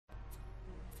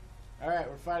Alright,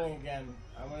 we're fighting again.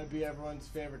 I'm gonna be everyone's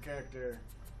favorite character.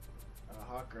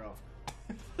 Hot girl.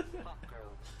 Hot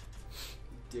girl.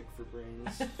 Dick for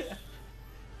brains. Cause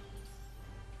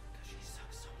she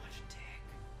sucks so much dick.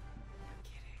 I'm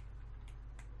kidding.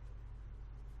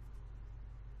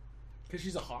 Cause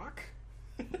she's a hawk?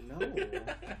 No.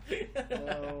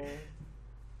 No.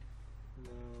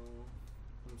 No.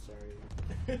 I'm sorry.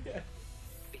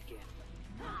 Begin.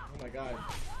 Oh my god.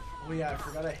 Oh yeah, I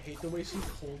forgot I hate the way she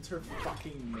holds her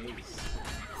fucking mace.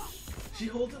 She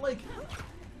holds it like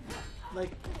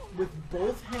with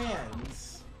both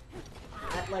hands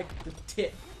at like the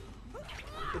tip.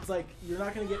 It's like you're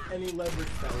not gonna get any leverage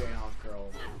that way, hot girl.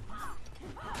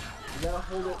 You gotta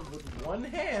hold it with one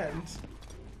hand,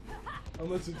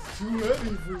 unless it's too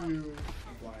heavy for you.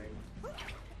 I'm flying.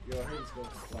 Yo, I heard it's going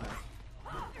to fly.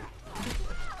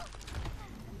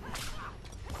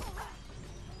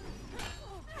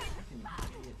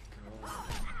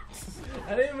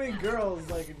 I didn't mean girls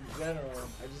like in general.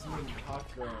 I just mean hot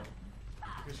girl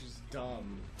because she's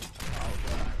dumb. Oh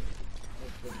god.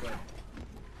 That's good.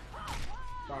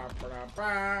 Ba, ba, ba,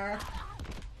 ba.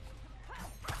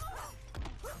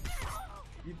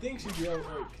 You'd think she'd be able. Wait,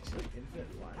 could she like infinite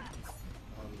fly?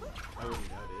 I wouldn't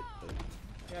doubt it, but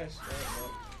Yeah,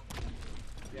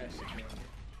 yeah, she can.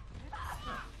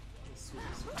 Oh, sweet,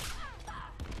 sweet.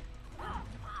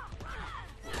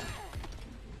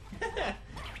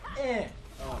 Eh.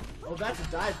 Oh, that's a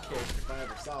dive kick if I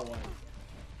ever saw one.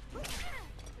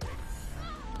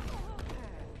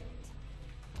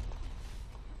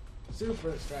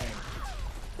 Super strength.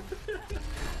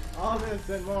 All this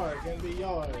and more can be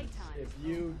yours if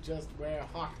you just wear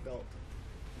hawk belt.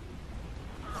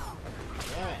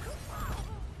 Damn it.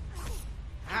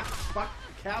 Ah, fuck,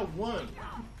 cow won.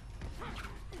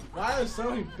 Why are there so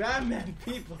many Batman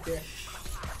people here?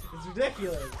 It's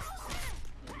ridiculous.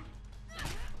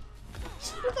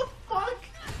 What the fuck?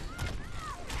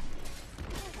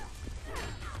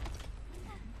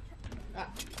 Ah.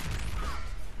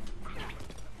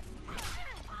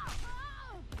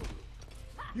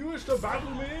 You wish to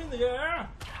battle me in the air?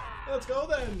 Let's go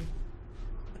then.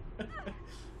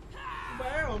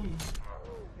 Bam!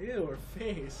 Ew, her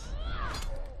face.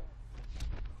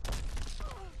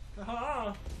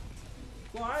 Haha!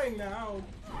 Flying now.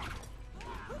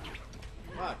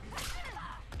 Fuck.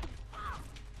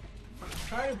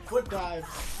 Trying to foot dive.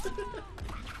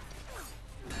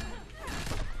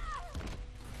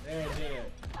 There, I did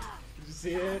it. Did you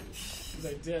see it? 'Cause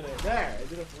I did it. There, I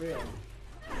did it for real.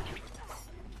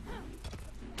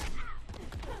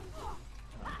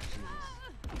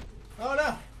 Oh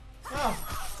no! Oh!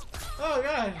 Oh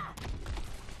god!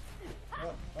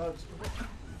 Oh, what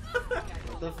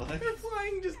the fuck? The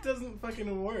flying just doesn't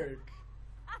fucking work.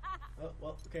 Oh,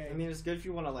 well, okay. I mean, it's good if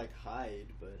you want to like hide,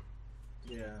 but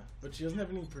yeah, but she doesn't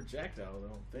have any projectiles, I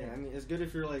don't think. yeah, I mean, it's good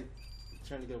if you're like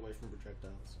trying to get away from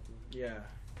projectiles. Yeah.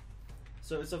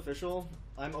 So it's official.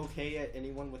 I'm okay at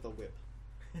anyone with a whip.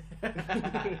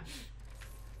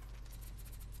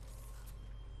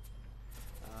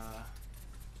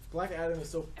 Black Adam is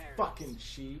so fucking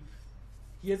cheap.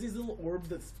 He has these little orbs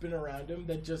that spin around him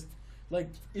that just, like,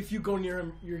 if you go near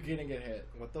him, you're gonna get hit.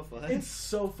 What the fuck? It's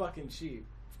so fucking cheap.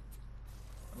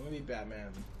 I'm gonna be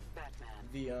Batman.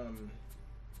 Batman.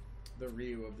 The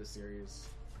Ryu of the series.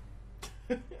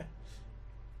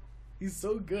 He's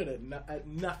so good at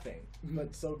nothing,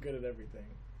 but so good at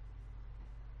everything.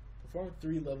 Perform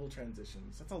 3 level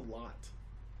transitions. That's a lot.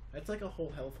 That's like a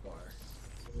whole health bar.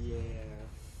 Yeah.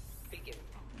 Begin.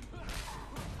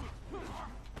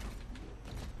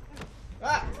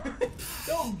 Ah!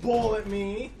 Don't bowl at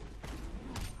me,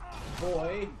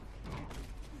 boy.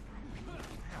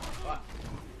 Fuck.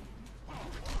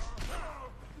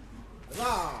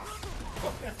 Ah!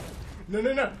 No,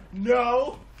 no, no,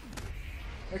 no!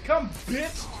 Now come,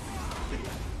 bitch!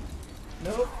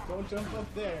 Nope, don't jump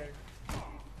up there.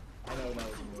 I know that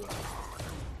was a move.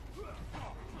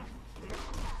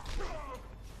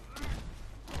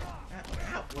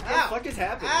 What the fuck is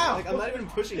happening? Ow! Like, I'm not even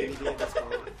pushing anything at this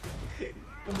point.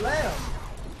 Blam!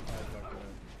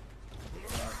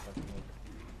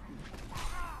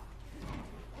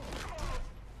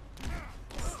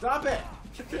 Stop it!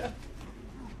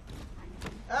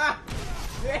 Ah!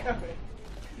 Damn it!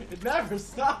 It never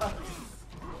stops!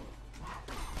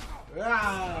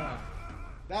 Ah!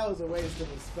 That was a waste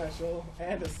of a special,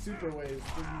 and a super waste.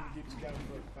 Didn't get you down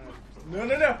for 5%. No,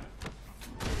 no, no!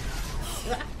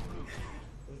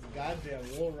 This goddamn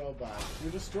little robot.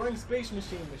 You're destroying Space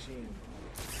Machine.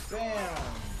 Bam!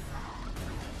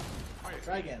 Alright,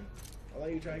 try again. I'll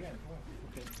let you try again. Come on.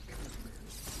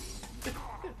 Okay.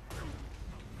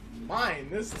 Mine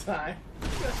this time.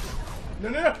 No,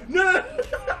 no, no, no, no!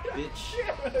 Bitch.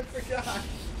 Damn it, I forgot.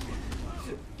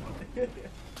 Damn it.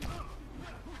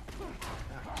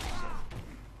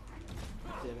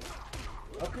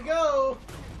 Up we go!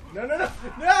 No, no, no!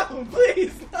 No!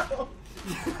 Please, no!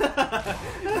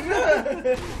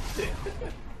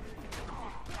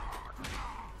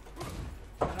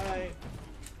 Hi.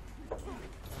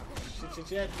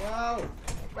 Shit, no!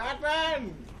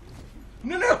 Batman!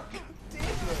 No, no! God damn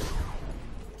it!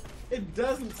 It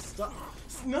doesn't stop.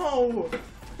 No!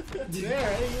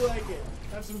 There, how do you like it?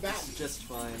 Have some bat. Just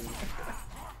fine.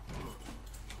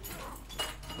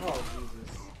 Oh,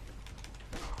 Jesus.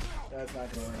 That's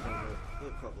not gonna work, is it?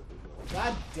 It probably will.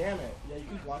 God damn it. Yeah, you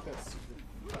can block that stupid.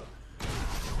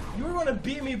 You were gonna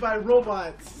beat me by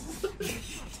robots!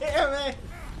 Damn it!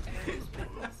 You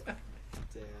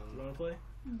Damn. wanna play?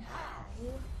 No,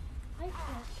 I can't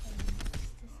change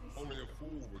this. Only a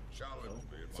fool would challenge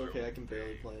me. It's okay, I can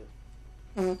barely play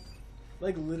it.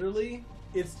 Like, literally,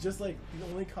 it's just like the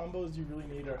only combos you really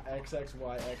need are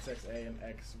XXY, XXA, and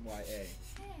XYA. Hey,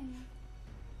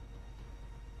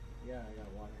 Yeah, I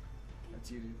got water. That's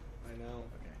you, dude. I know.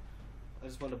 Okay. I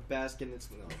just want to bask in its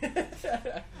snow. I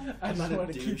I'm just not a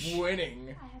want to keep douche.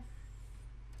 winning. I have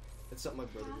It's something my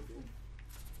brother would do.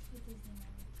 the Disney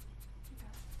money.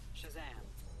 Shazam.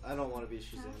 I don't want to be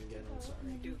Shazam again, I'm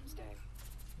sorry. Doomsday.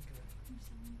 I'm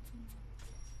selling it to you.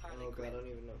 Harley Oh god, I Quinn. don't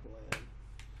even know who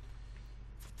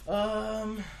I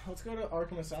am. Let's go to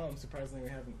Arkham Asylum. Surprisingly, we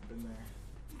haven't been there.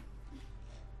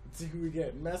 Let's see who we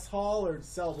get. Mess Hall or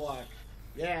Cell Block?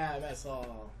 Yeah, Mess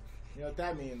Hall. You know what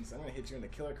that means? I'm gonna hit you in the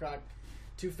Killer Croc,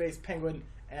 Two-Face Penguin,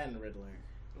 and Riddler.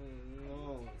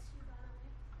 No.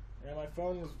 And my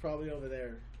phone was probably over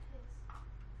there.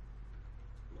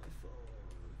 My phone.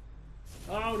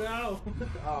 Oh no!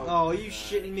 Oh, are you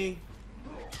shitting me?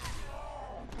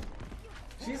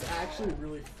 She's actually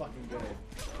really fucking good.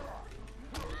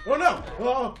 Oh no!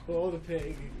 Oh the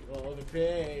pig! Oh the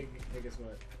pig! Hey, guess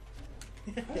what?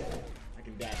 I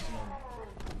can dash in.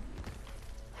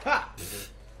 Ha!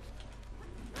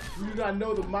 You do not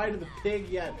know the might of the pig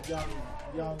yet, young.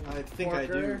 I think I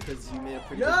do, porker. because you made a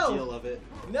pretty No! good deal of it.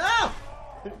 No! Oh,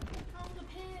 the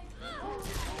pig.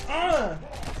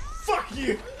 Fuck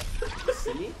you!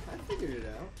 See? I figured it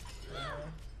out.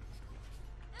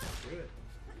 Do it.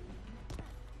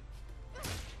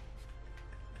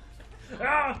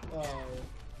 Ah! Oh.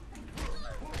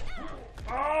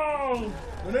 Oh!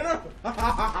 No, no, no!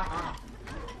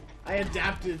 I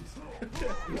adapted.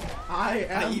 I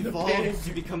am I the evolved pig.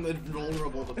 to become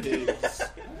invulnerable to pigs.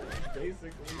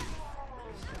 Basically.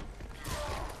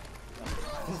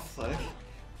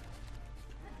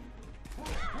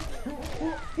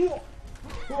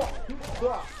 What the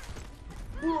fuck?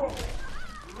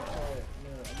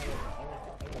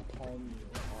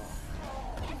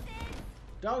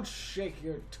 Don't shake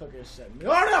your tuchus at me.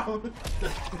 Oh no!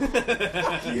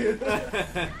 Fuck you!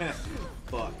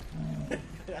 Fuck.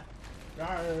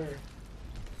 Arr.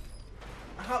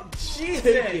 How? Jesus!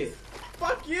 Take it.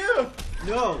 Fuck you!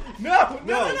 No! No!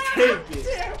 No, take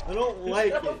it! I don't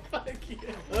like No, it. fuck you.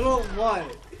 I don't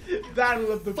want it.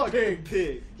 Battle of the Fuck pig.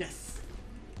 pig. Yes!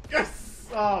 Yes!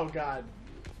 Oh god.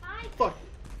 I Fuck.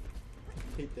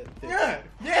 Hate that thing. Yeah!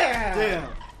 Yeah! Damn.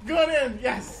 Going in!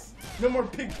 Yes! No more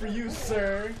pig for you,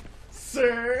 sir!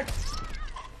 Sir!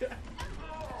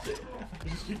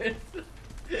 Shit.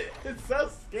 It's so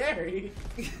scary.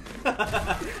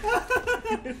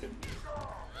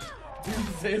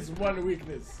 Didn't say it's one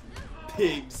weakness.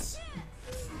 Pigs.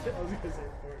 I was gonna say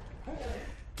pork.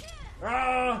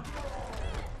 Ah!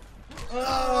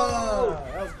 Ah!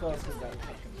 That was close because that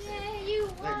fucking. Yeah, you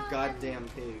won. That goddamn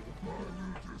pig.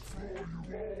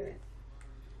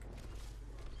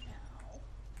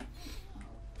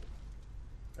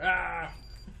 Ah!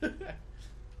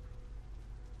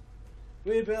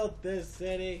 We built this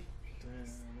city.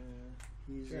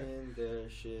 He's Sure. in there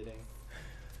shitting.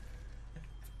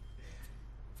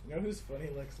 You know who's funny?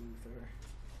 Lex Luthor.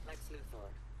 Lex Luthor.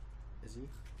 Is he?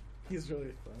 He's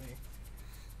really funny.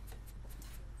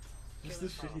 Just the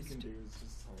Killer shit he can Frost. do is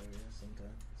just hilarious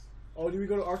sometimes. Oh, do we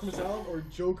go to Arkham Asylum or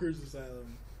Joker's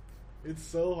Asylum? It's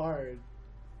so hard.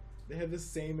 They have the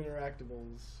same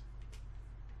interactables.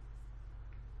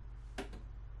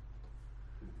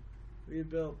 We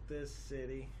built this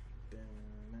city.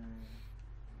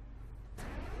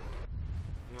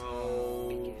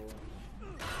 No.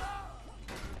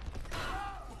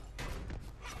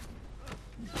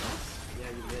 Yeah,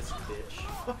 you missed,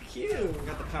 bitch. Fuck you! I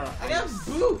got the power of I ice. have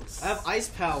boots! I have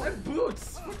ice I power. have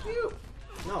boots! Fuck you!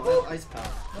 No, I have ice power.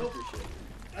 Nope. Your shit.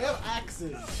 I have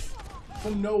axes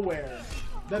from nowhere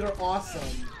that are awesome.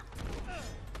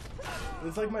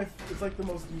 It's like it's like the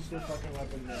most useful fucking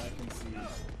weapon that I can see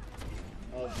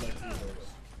of Lex Luthor's.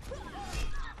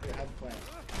 Here, have a plant.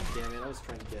 Damn it, I was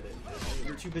trying to get it.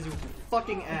 You're too busy with your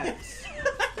fucking axe.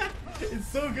 It's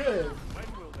so good. When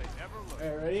will they ever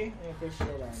learn? Alright, ready? And fish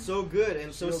showdown. So good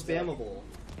and so Shields up. spammable.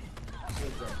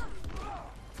 Shields up.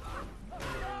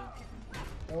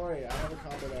 Don't worry, I have a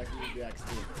combo that I can use the axe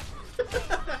too.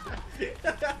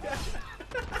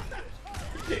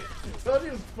 Told you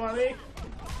it was funny.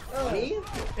 Funny?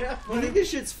 Yeah, You funny. think this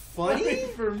shit's funny?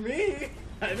 For me?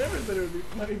 I never said it would be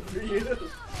funny for you.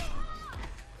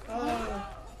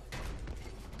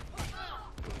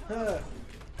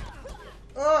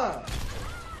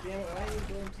 Damn it, why are you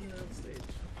going to the other stage?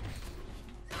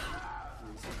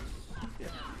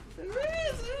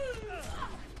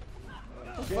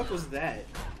 What the fuck was that?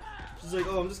 She's like,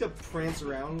 oh, I'm just gonna prance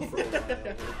around for a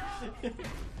while.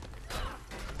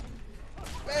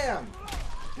 Bam!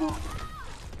 Boop!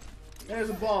 There's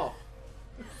a ball.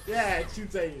 Yeah, it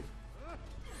shoots at you.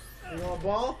 You want a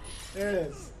ball? There it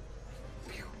is.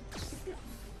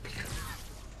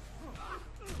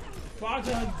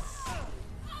 Buttons!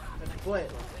 And foot.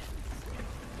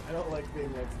 I don't like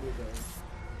being Lex Luthor.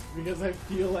 Because I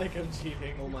feel like I'm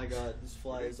cheating. Oh my god, this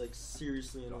fly is like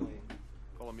seriously annoying.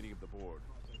 Call a meeting of the board.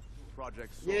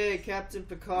 Project Soul. Yay, Captain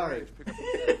Picard. Pick up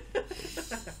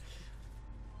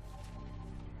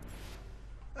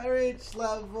I reached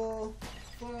level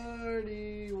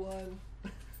 41.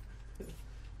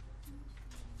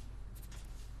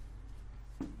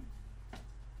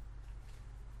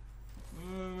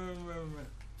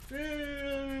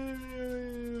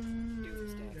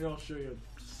 I'll show you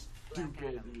how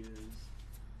stupid he is.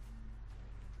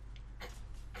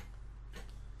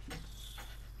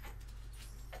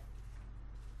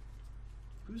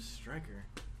 Who's Stryker?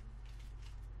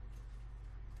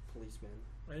 Policeman.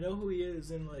 I know who he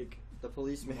is in like The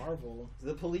policeman. Marvel.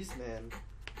 The policeman.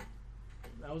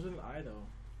 That was an I though.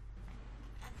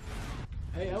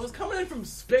 Hey, I was coming in from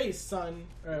space, son.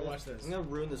 Alright, watch this. I'm gonna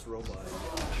ruin this robot.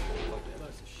 Fuck that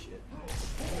piece of shit.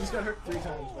 You just got hurt 3 times,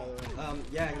 by the way.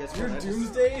 Yeah, and guess You're what? I just-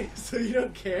 Doomsday, so you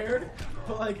don't care.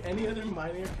 But like any other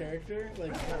minor character,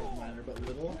 like not minor but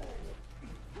little,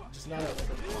 just not a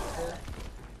blocker.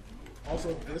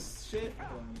 Also, this shit.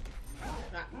 Hold on.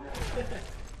 Ah.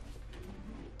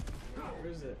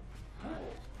 Where is it?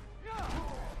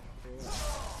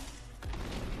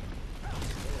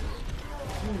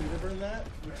 Can you meter burn that?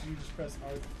 Which you just press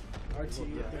RT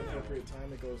at the appropriate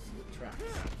time. It goes, it tracks.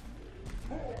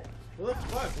 What the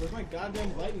fuck? Where's my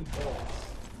goddamn lightning bolts?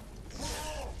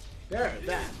 There,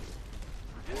 that.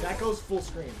 That goes full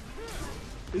screen.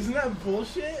 Isn't that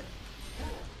bullshit?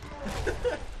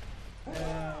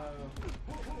 I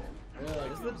really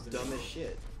like This is the dumbest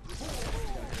shit.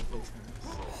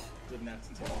 Didn't have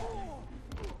to tell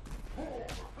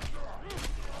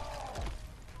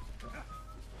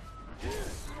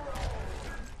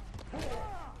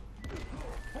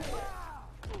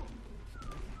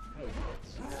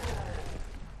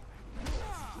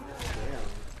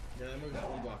Yeah, that move's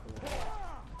unblockable.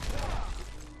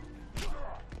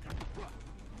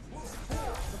 What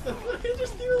the fuck? I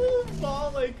just threw a little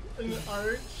ball like an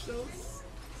arch. So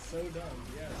dumb,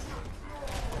 yes.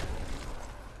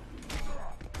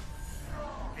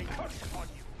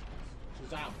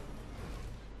 Shazam.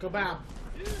 Kebab.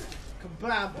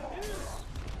 Kebab.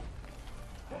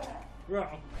 Bro.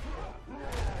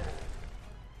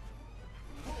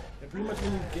 And pretty much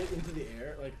when you get into the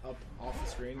air, like up off the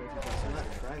screen, if you press I'm not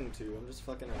trying to. I'm just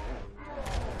fucking around.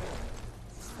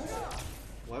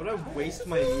 Why would I waste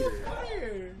my meter?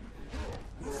 Fire!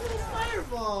 It's a little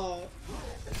fireball!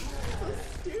 So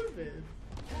stupid.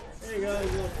 There you go, there's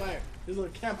a little fire. There's a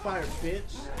little campfire,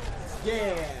 bitch.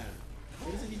 Yeah!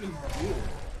 What does it even do?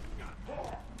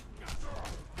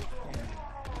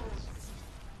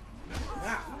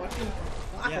 Ah, fucking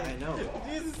fire. Yeah, I know.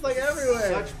 Jesus, like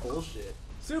everywhere. Such bullshit.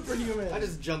 Superhuman. I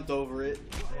just jumped over it.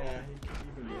 Yeah, you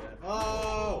can do that.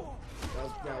 Oh!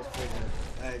 That was pretty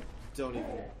good. I don't even.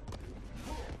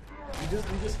 You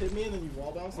just hit me and then you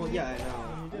wall bounced Well, me? yeah, I And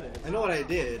know. you did it. I know what I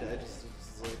did. I just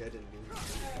it's like I didn't mean to.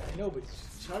 I know, but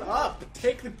shut up!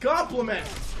 Take the compliment!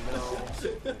 No.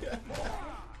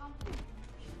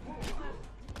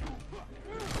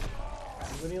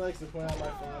 When he likes to point out my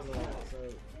flaws a lot, so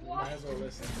you might as well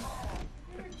listen.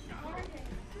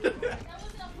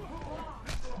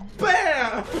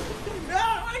 BAM! No,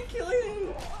 I'm killing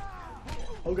you!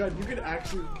 Oh god, you could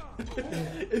actually...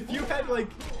 if you had like...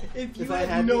 If I had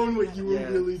had known to- what you were yeah.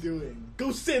 really doing.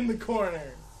 Go sit in the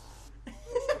corner! The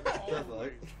fuck?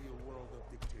 be a world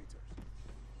of dictators.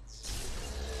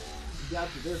 You got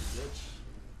to this, bitch.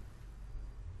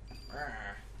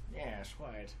 Yeah. Ash,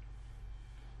 quiet.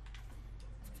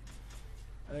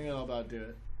 I think I'll about do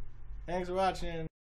it. Thanks for watching.